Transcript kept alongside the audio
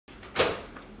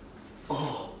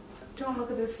Don't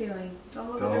look at the ceiling.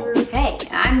 Don't look at the roof. Hey,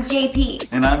 I'm JP.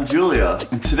 And I'm Julia.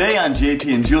 And today on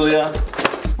JP and Julia,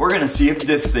 we're gonna see if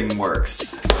this thing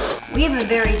works. We have a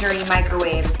very dirty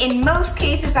microwave. In most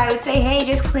cases, I would say, hey,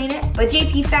 just clean it. But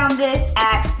JP found this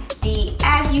at the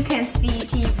As You Can See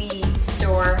TV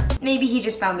store. Maybe he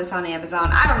just found this on Amazon.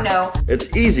 I don't know.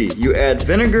 It's easy. You add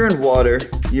vinegar and water,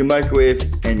 you microwave,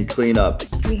 and you clean up.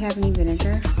 Do we have any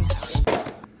vinegar?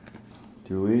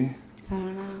 Do we? I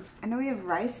don't know. I know we have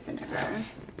rice vinegar.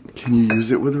 Can you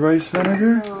use it with rice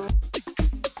vinegar? No.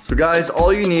 So guys,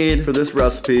 all you need for this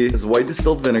recipe is white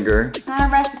distilled vinegar. It's not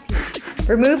a recipe.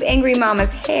 Remove Angry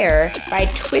Mama's hair by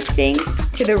twisting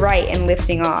to the right and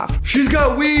lifting off. She's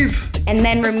got weave! And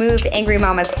then remove Angry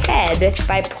Mama's head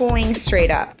by pulling straight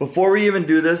up. Before we even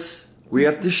do this, we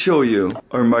have to show you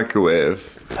our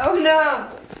microwave. Oh no!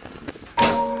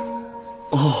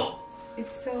 Oh.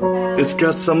 It's so bad. It's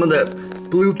got some of that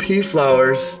blue pea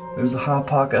flowers. There's a Hot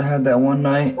Pocket I had that one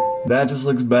night. That just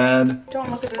looks bad.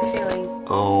 Don't look at the ceiling.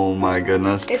 Oh my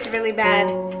goodness. It's really bad.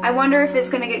 I wonder if it's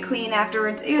gonna get clean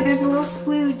afterwards. Ew, there's a little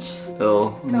splooge.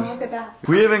 Oh. Don't look at that.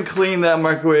 We haven't cleaned that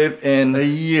microwave in a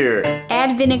year.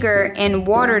 Add vinegar and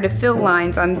water to fill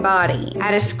lines on body.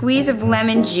 Add a squeeze of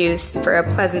lemon juice for a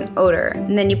pleasant odor.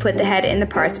 And then you put the head and the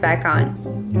parts back on.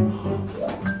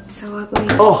 It's so ugly.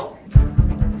 Oh!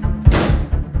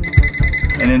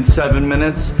 And in 7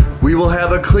 minutes, we will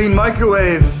have a clean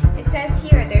microwave. It says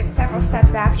here, there's several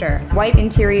steps after. Wipe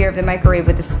interior of the microwave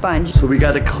with a sponge. So we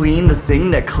gotta clean the thing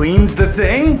that cleans the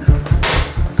thing?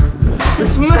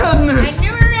 It's madness! I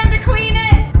knew we were gonna have to clean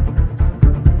it!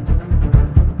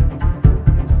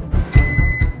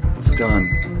 It's done.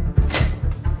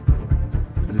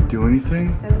 Did it do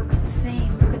anything? It looks the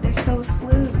same. Look at, there's so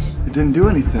splooge. It didn't do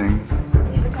anything.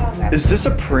 Is this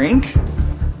a prank?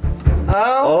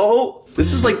 Oh!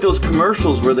 This is like those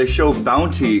commercials where they show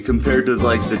Bounty compared to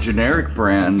like the generic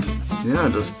brand. Yeah,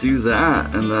 just do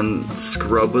that and then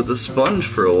scrub with a sponge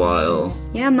for a while.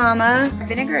 Yeah, Mama.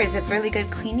 Vinegar is a really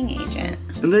good cleaning agent.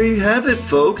 And there you have it,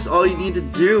 folks. All you need to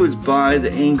do is buy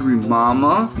the Angry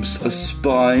Mama, a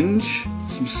sponge,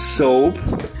 some soap,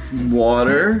 some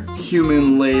water,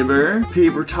 human labor,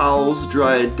 paper towels,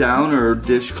 dry it down, or a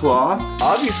dishcloth.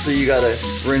 Obviously, you gotta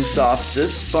rinse off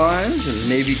this sponge and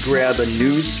maybe grab a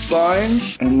new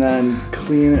sponge and then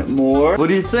clean it more. What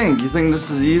do you think? You think this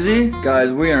is easy?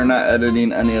 Guys, we are not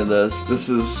editing any of this. This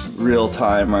is real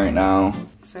time right now.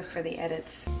 Except for the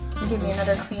edits. Give me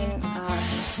another clean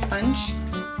sponge.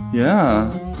 Yeah,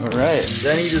 all right.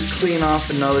 Then you just clean off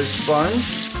another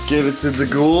sponge, give it to the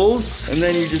ghouls, and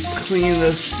then you just clean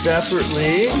this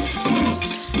separately.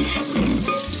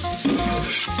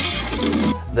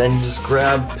 Then you just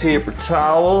grab paper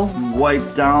towel,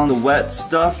 wipe down the wet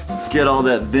stuff, get all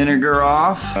that vinegar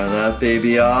off, that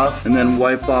baby off, and then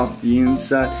wipe off the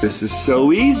inside. This is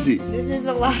so easy. This is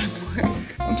a lot of work.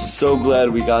 I'm so glad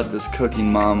we got this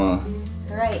cooking mama.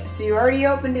 Alright, so you already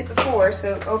opened it before,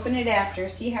 so open it after,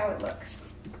 see how it looks.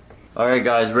 Alright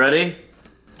guys, ready?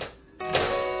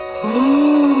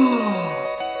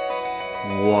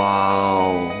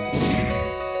 Wow.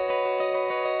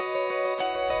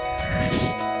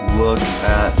 Look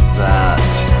at that.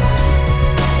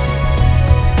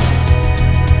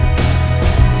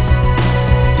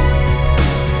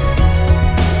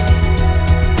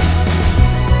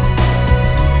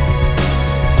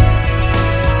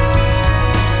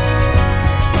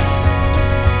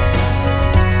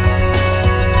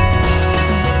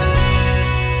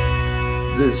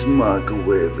 This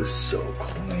microwave is so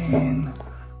clean.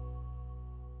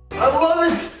 I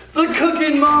love it! The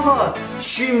cooking mama!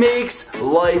 She makes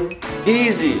life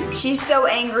easy. She's so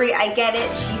angry, I get it,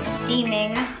 she's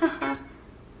steaming.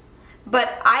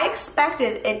 But I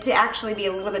expected it to actually be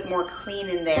a little bit more clean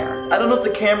in there. I don't know if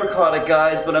the camera caught it,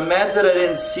 guys, but I'm mad that I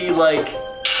didn't see, like,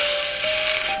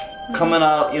 coming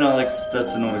out, you know, like,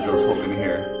 that's the noise I was hoping to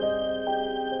hear.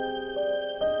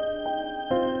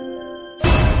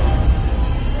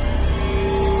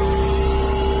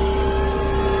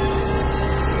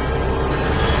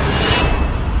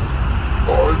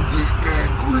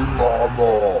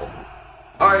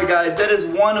 Alright guys, that is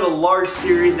one of a large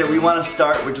series that we want to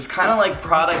start, which is kind of like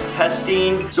product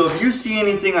testing. So if you see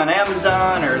anything on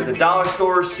Amazon or the dollar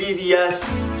store, CVS,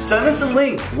 send us a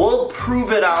link. We'll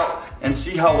prove it out and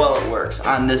see how well it works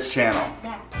on this channel.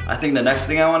 Yeah. I think the next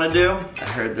thing I want to do, I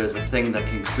heard there's a thing that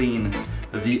can clean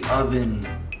the oven.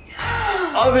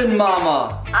 Oven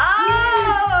mama!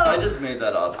 Oh! I just made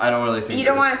that up. I don't really think you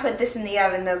don't want to put this in the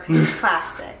oven though because it's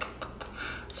plastic.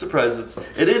 Surprise,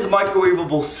 it is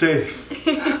microwavable safe.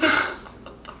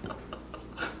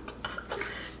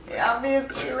 You're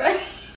obviously right.